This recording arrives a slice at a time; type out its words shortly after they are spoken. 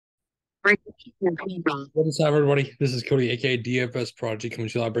What's up, everybody? This is Cody, aka DFS Project, coming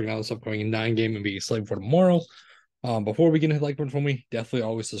to you live, breaking down this upcoming 9 game NBA slate for tomorrow. Before we get into like one for me, definitely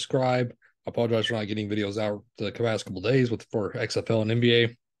always subscribe. I apologize for not getting videos out the past couple days for XFL and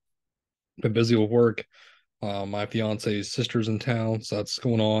NBA. Been busy with work. My fiance's sister's in town, so that's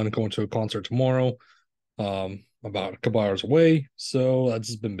going on. Going to a concert tomorrow, about a couple hours away. So that's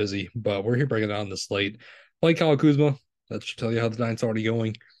just been busy. But we're here breaking down the slate. Play Kyle Kuzma. That should tell you how the night's already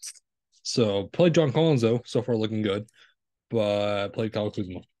going. So played John Collins though, so far looking good. But played Kyle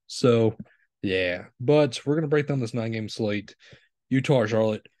Kuzma. So yeah. But we're gonna break down this 9 game slate. Utah or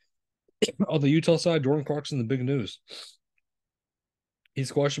Charlotte. On the Utah side, Jordan Clarkson, the big news.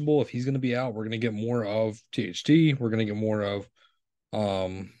 He's questionable. If he's gonna be out, we're gonna get more of THT. We're gonna get more of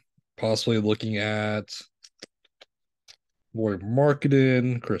possibly looking at more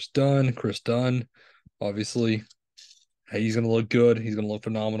marketing, Chris Dunn. Chris Dunn, obviously. Hey, he's gonna look good. He's gonna look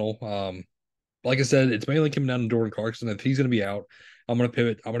phenomenal. Like I said, it's mainly coming down to Jordan Clarkson. If he's going to be out, I'm going to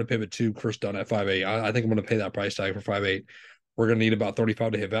pivot. I'm going to pivot to Chris Dunn at 5'8". I think I'm going to pay that price tag for 5'8". We're going to need about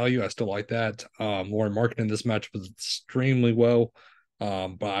 35 to hit value. I still like that. Lauren Markin in this match was extremely well,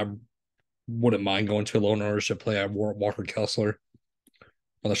 but I wouldn't mind going to a low ownership play at Walker Kessler.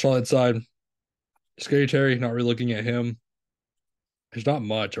 On the Charlotte side, Scary Terry, not really looking at him. There's not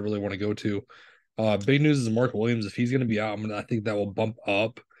much I really want to go to. Big news is Mark Williams. If he's going to be out, I think that will bump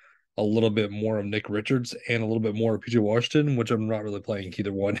up a little bit more of Nick Richards and a little bit more of PJ Washington, which I'm not really playing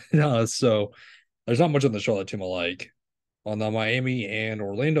either one. So there's not much on the Charlotte team I like. On the Miami and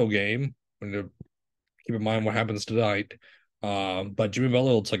Orlando game, I'm going to keep in mind what happens tonight. But Jimmy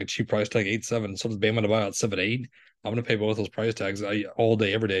Butler looks like a cheap price tag, 8-7. So does Bam Adebayo 7-8. I'm going to pay both those price tags all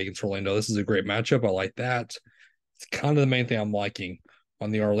day, every day against Orlando. This is a great matchup. I like that. It's kind of the main thing I'm liking.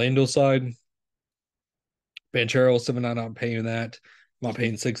 On the Orlando side, Banchero 7-9, not paying that. I'm not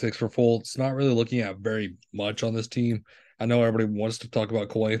paying 6-6 for Fultz. Not really looking at very much on this team. I know everybody wants to talk about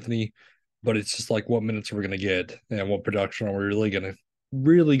Cole Anthony, but it's just like what minutes are we gonna get and what production are we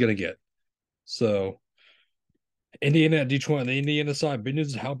really gonna get? So Indiana at Detroit on the Indiana side, big news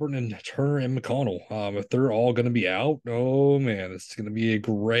is Halpern and Turner and McConnell. If they're all gonna be out, oh man, it's gonna be a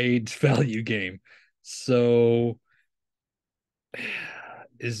great value game. So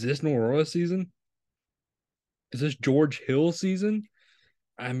is this Noroa season? Is this George Hill season?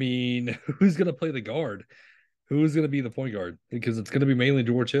 I mean, who's going to play the guard? Who's going to be the point guard? Because it's going to be mainly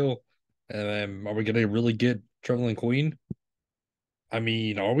George Hill. And are we going to really get Trevelyan Queen? I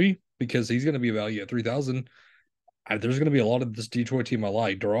mean, are we? Because he's going to be a value at 3,000. There's going to be a lot of this Detroit team I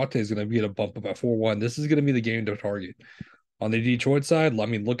like. Durante is going to be at a bump up at 4-1. This is going to be the game to target. On the Detroit side, I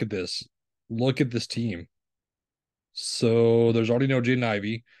mean, look at this. Look at this team. So there's already no Jaden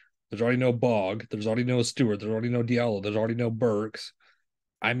Ivey. There's already no Bog. There's already no Stewart. There's already no Diallo. There's already no Burks.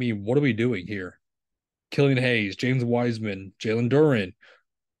 I mean, what are we doing here? Killian Hayes, James Wiseman, Jalen Duren,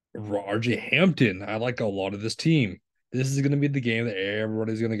 RJ Hampton. I like a lot of this team. This is going to be the game that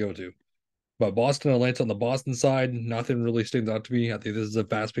everybody's going to go to. But Boston, Atlanta on the Boston side, nothing really stands out to me. I think this is a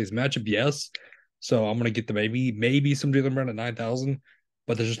fast-paced matchup, yes. So I'm going to get the maybe some Jalen Brown at 9,000,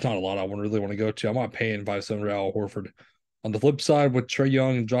 but there's just not a lot I really want to go to. I'm not paying 5-7 Al Horford. On the flip side, with Trae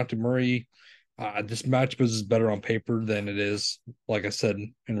Young and Jonathan Murray, this matchup is better on paper than it is, like I said,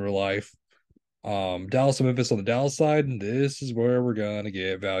 in real life. Dallas and Memphis on the Dallas side, this is where we're gonna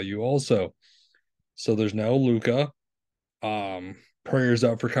get value also. So there's no Luca. Prayers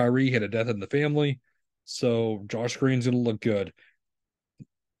out for Kyrie, he had a death in the family. So Josh Green's gonna look good.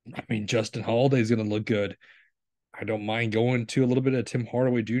 I mean, Justin Holiday's gonna look good. I don't mind going to a little bit of Tim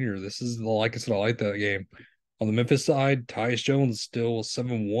Hardaway Jr. This is like I said, I like that game. On the Memphis side, Tyus Jones still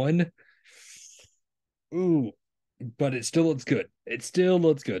 7-1. Ooh, but it still looks good. It still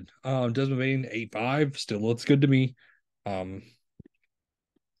looks good. Desmond Bain 8-5 still looks good to me. Um,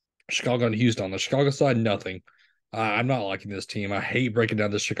 Chicago and Houston on the Chicago side, nothing. I'm not liking this team. I hate breaking down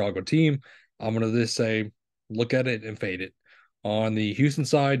this Chicago team. I'm gonna just say, look at it and fade it. On the Houston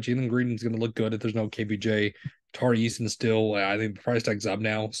side, Jalen Green is gonna look good if there's no KPJ. Tari Eason still, I think the price tag's up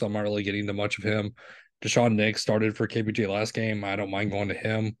now, so I'm not really getting too much of him. Deshaun Nix started for KPJ last game. I don't mind going to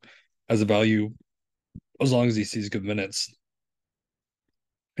him as a value as long as he sees good minutes.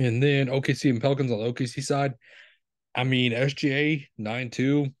 And then OKC and Pelicans on the OKC side. I mean, SGA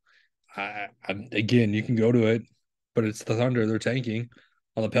 9-2. Again, you can go to it, but it's the Thunder. They're tanking.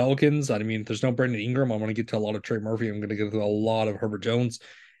 On the Pelicans, I mean, if there's no Brandon Ingram, I'm going to get to a lot of Trey Murphy. I'm going to get to a lot of Herbert Jones,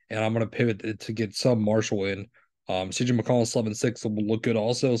 and I'm going to pivot to get some Marshall in. CJ McCollum 11-6 will look good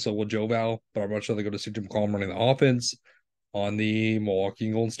also, so will Joe Val, but I'd much rather go to CJ McCollum running the offense on the Milwaukee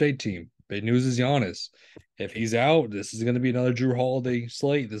and Golden State team. Big news is Giannis. If he's out, this is going to be another Drew Holiday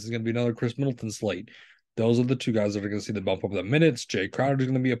slate. This is going to be another Chris Middleton slate. Those are the two guys that are going to see the bump up the minutes. Jay Crowder is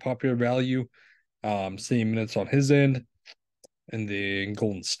going to be a popular value. Seeing minutes on his end. And the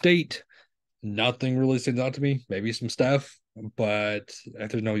Golden State, nothing really stands out to me. Maybe some Steph, but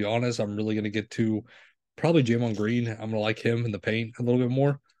if there's no Giannis, I'm really going to get to probably Draymond Green. I'm going to like him in the paint a little bit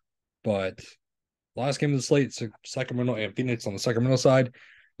more. But last game of the slate, Sacramento and Phoenix on the Sacramento side.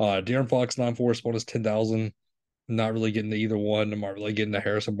 De'Aaron Fox, 9-4, bonus 10,000. Not really getting to either one. I'm not really getting to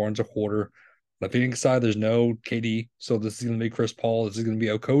Harrison Barnes a quarter. On the Phoenix side, there's no KD. So this is going to be Chris Paul. This is going to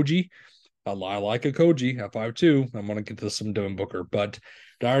be Okogie. I like Okogie at 5'2". I'm going to get to some Devin Booker. But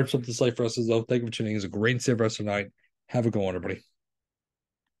that wraps up the slate for us, though. Thank you for tuning in. It's a great save for us tonight. Have a good one, everybody.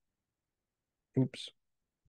 Oops.